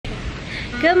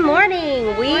Good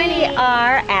morning. We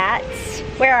are at,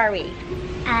 where are we?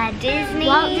 Walt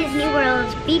Disney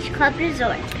World's Beach Club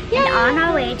Resort. Yay. And on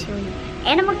our way to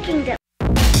Animal Kingdom.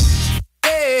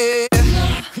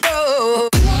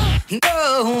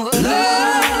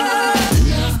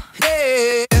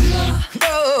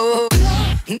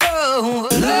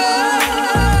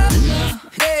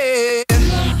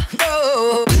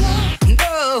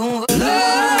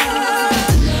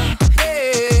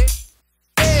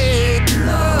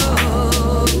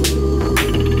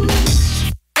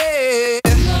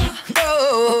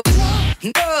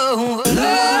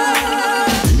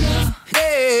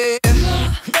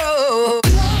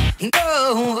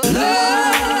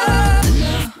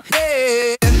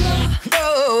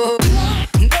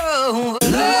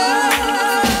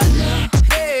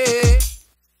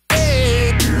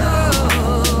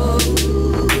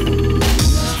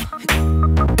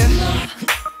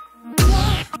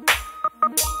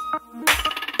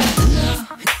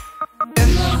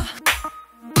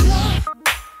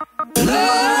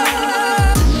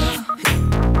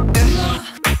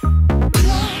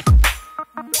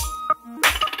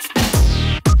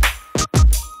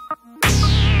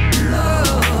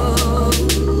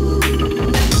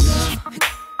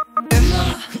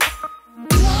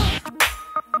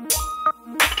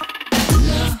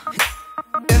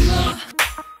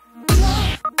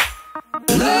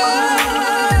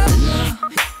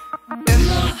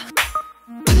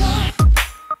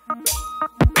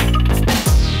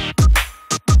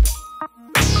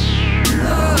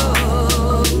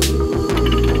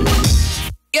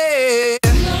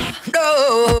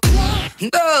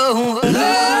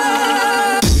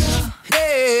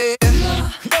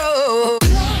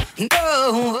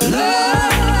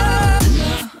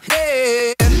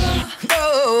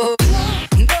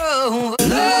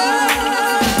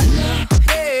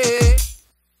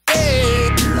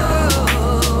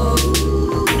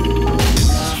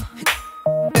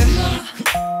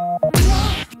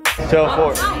 Tell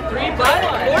 4. 3, 5,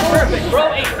 4, perfect.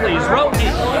 Row 8, please. Row 8.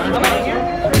 Come on here.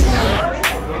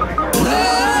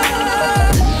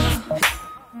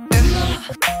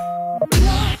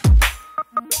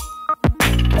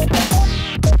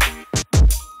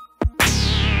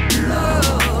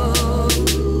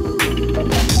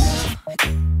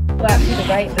 Go out to the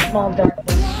right, the small dark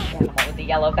animal with the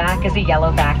yellow back is a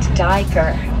yellow-backed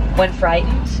diker. When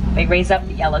frightened, they raise up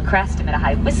the yellow crest, emit a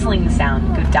high whistling sound,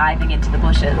 and go diving into the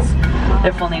bushes.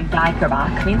 Their full name,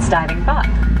 Dikerbach, means diving buck.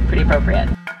 Pretty appropriate.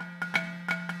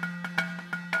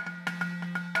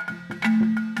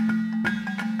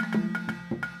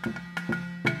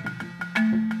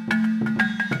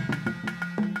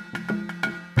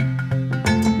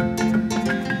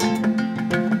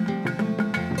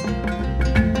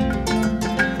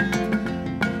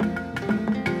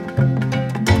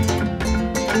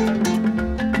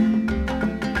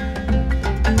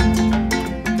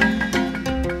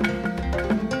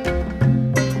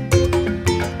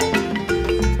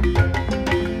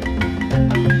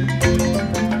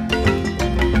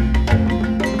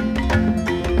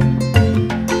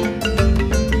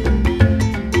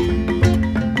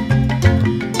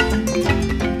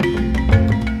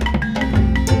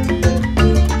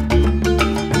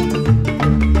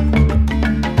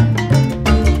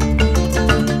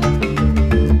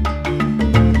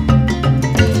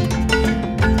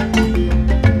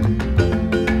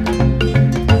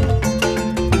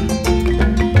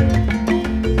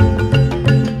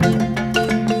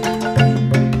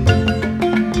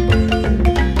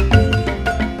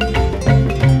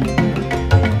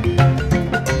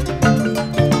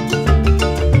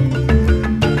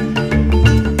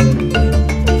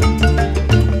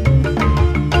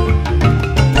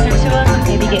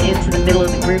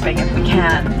 If we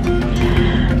can.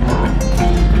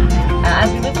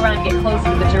 As we move around and get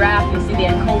closer to the giraffe, you'll see the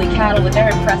Ankoli cattle with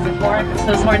their impressive horns.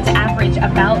 Those horns average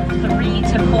about 3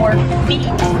 to 4 feet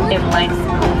in length.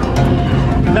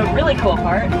 The really cool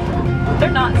part,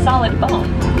 they're not solid bone.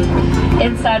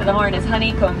 Inside of the horn is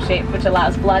honeycomb shaped, which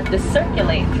allows blood to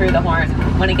circulate through the horn.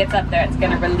 When it gets up there, it's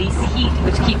going to release heat,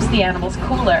 which keeps the animals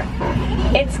cooler.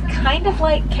 It's kind of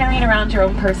like carrying around your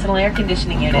own personal air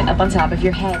conditioning unit up on top of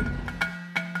your head.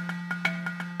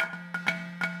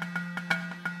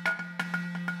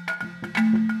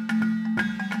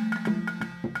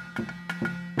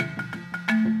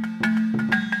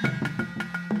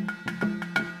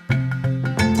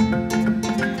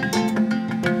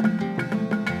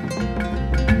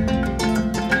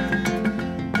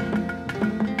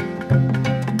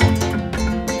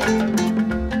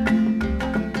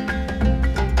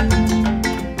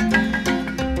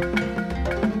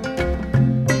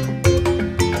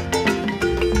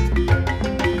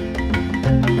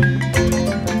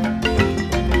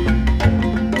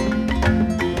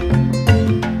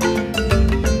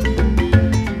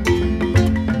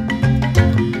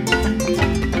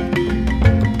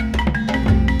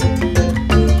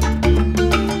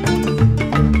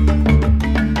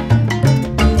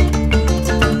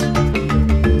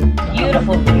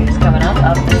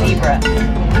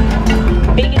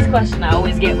 question I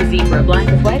always get with zebra, black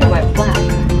with white or white with black?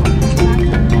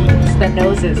 It's the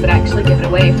noses that actually give it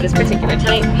away for this particular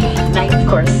type. Now, of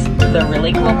course, the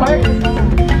really cool part,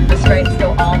 the stripes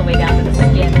go all the way down to the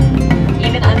skin.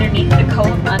 Even underneath the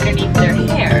coat, underneath their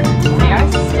hair, they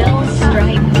are still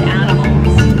striped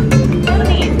animals. What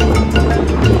do you mean?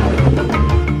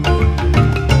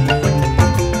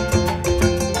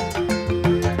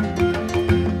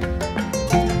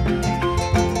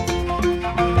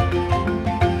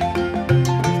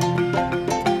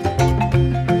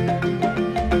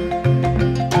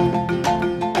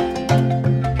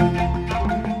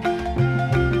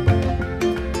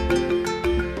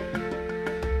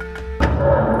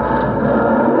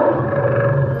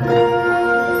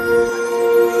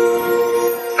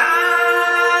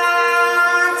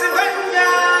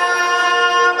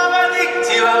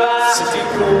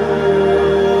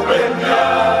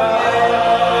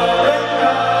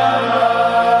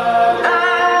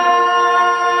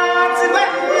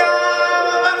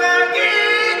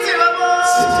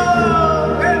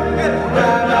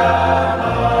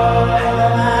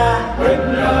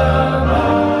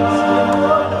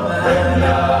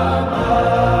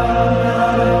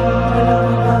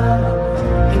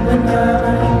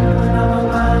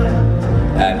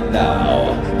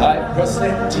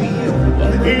 present to you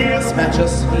His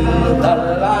Majesty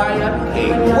the Lion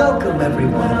King. Welcome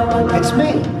everyone, it's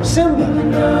me,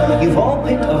 Simba. You've all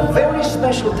picked a very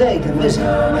special day to visit.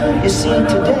 You see,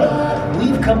 today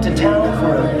we've come to town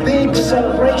for a big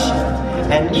celebration,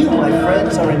 and you, my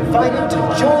friends, are invited to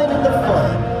join in the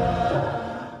fun.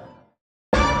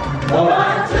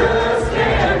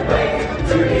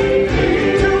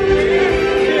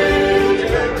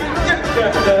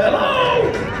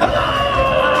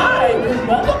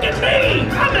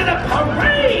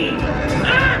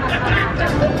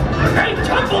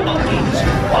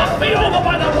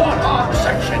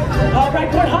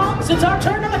 It's our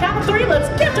turn on the count of three. Let's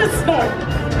get this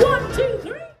started. 1, 2,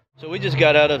 3. So we just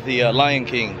got out of the Lion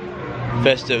King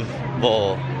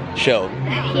festival show.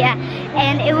 Yeah,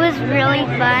 and it was really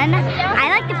fun.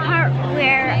 I like the part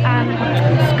where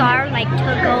Scar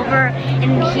took over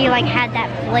and he had that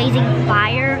blazing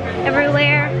fire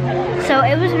everywhere. So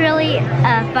it was really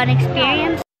a fun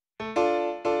experience.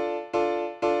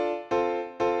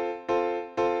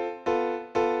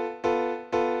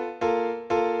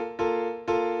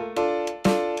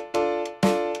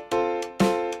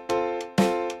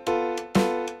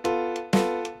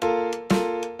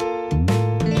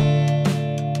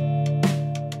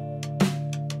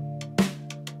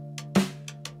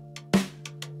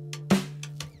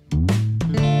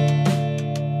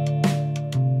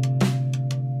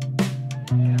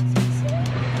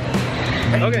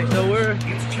 Okay, so we're on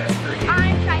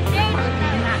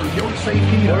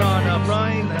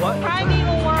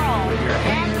Primeval Whirl.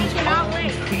 And we cannot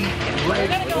wait. We're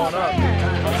gonna go up there.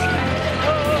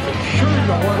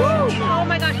 Oh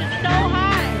my gosh, it's so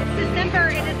hot. It's December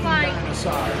and it's like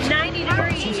 90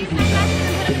 degrees.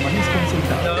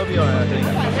 No, it'll be alright, I think.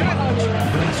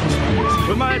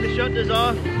 We might have to shut this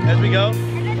off as we go.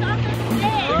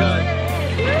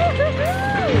 Because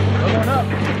we're going up.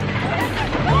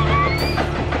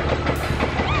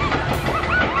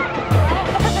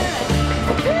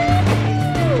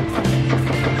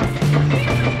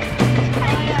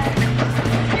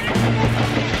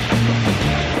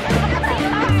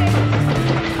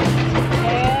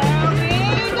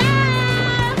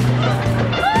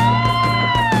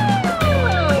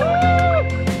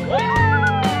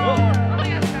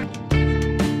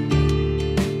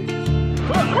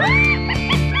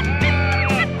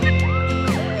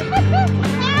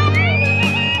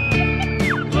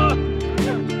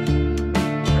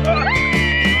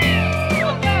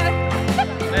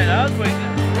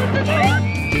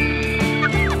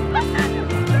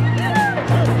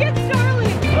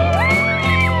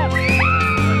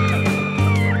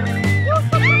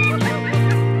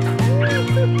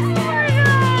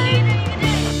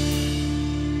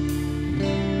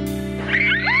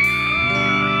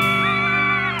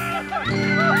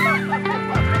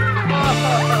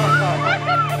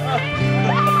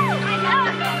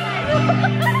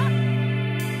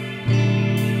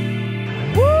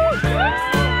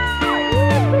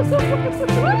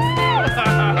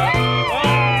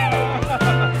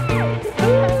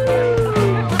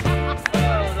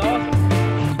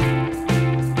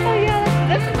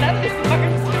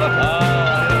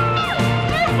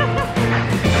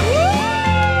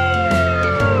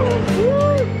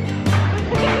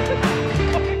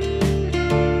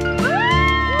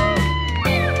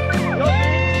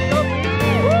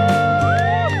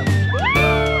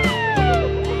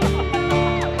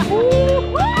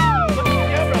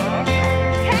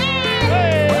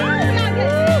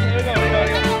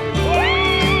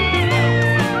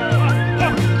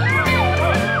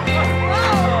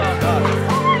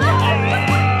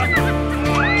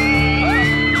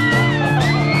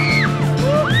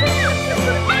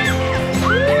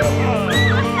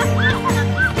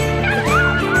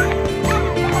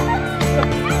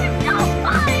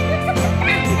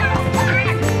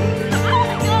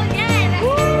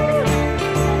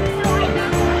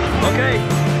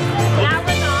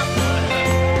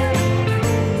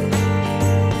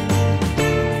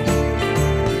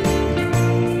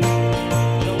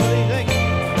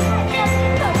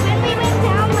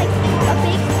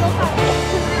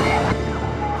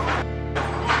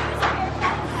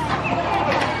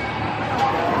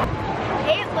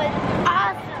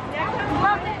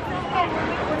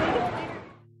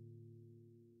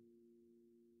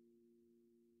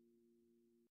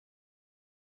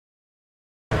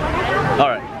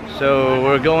 So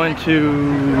we're going to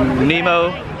Nemo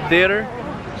Theater,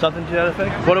 something to that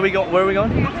effect. Where are we going? We're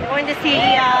going to see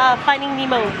Finding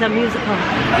Nemo, the musical.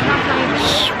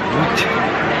 Sweet.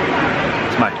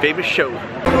 It's my favorite show.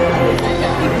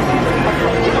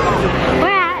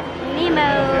 We're at Nemo.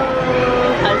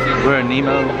 We're in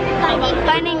Nemo.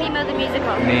 Finding Nemo the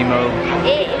musical. Nemo.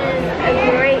 It is a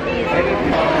great musical.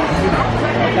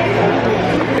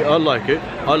 I like it.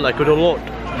 I like it a lot.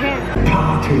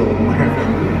 Party on, my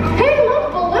friend. Hey,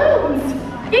 look, balloons!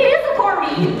 It is a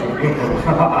party!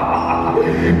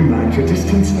 Mind your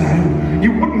distance now.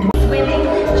 You wouldn't. Swimming,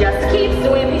 just keep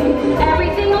swimming.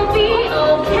 Everything will be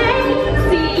okay.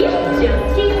 See,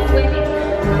 just keep swimming.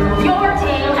 Move your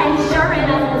tail, and sure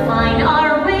enough, we'll find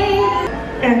our way.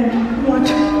 And what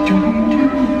do we do?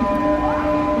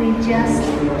 We just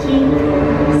keep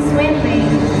swimming.